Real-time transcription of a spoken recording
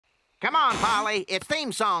Come on, Polly. It's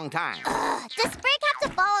theme song time. Does Sprig have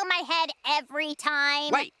to fall on my head every time?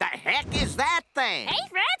 Wait, the heck is that thing? Hey,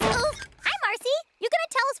 friends. Oof. Hi, Marcy. You gonna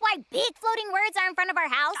tell us why big floating words are in front of our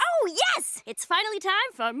house? Oh, yes! It's finally time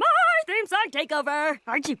for my theme song takeover.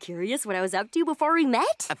 Aren't you curious what I was up to before we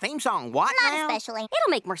met? A theme song what Not now? especially. It'll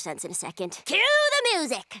make more sense in a second. Cue the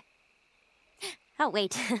music! Oh,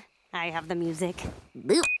 wait. I have the music.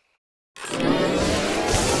 Boop.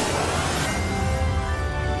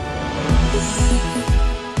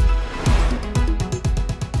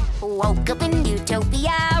 Woke up in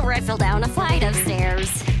Utopia, where I fell down a flight of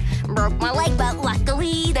stairs. Broke my leg, but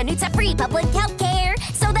luckily the newts have free public health care.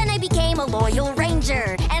 So then I became a loyal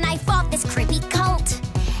ranger, and I fought this creepy cult.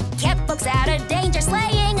 Kept folks out of danger,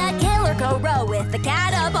 slaying a killer cobra with a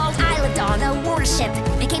catapult. I lived on a warship,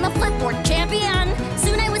 became a flipboard champion.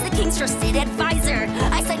 Soon I was the king's trusted advisor.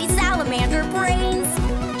 I studied salamander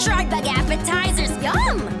brains, tried bug appetizers,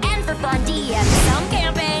 yum! And for fun, DM'd some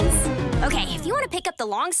campaigns. Okay, if you want to pick up the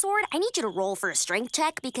longsword, I need you to roll for a strength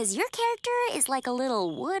check because your character is like a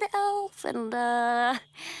little wood elf and, This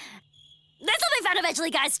will be fun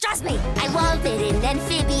eventually, guys, trust me! I love it in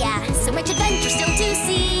Amphibia, so much adventure still to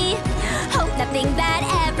see. Hope nothing bad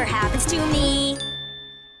ever happens to me.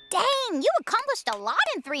 Dang, you accomplished a lot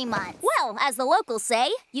in 3 months. Well, as the locals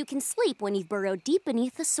say, you can sleep when you've burrowed deep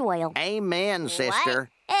beneath the soil. Amen, sister.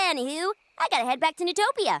 Anywho, I gotta head back to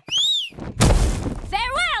Newtopia.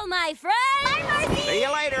 Farewell, my friend! Bye, Marcy! See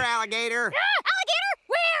you later, alligator. Alligator?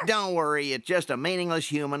 Where? Don't worry, it's just a meaningless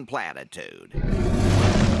human platitude.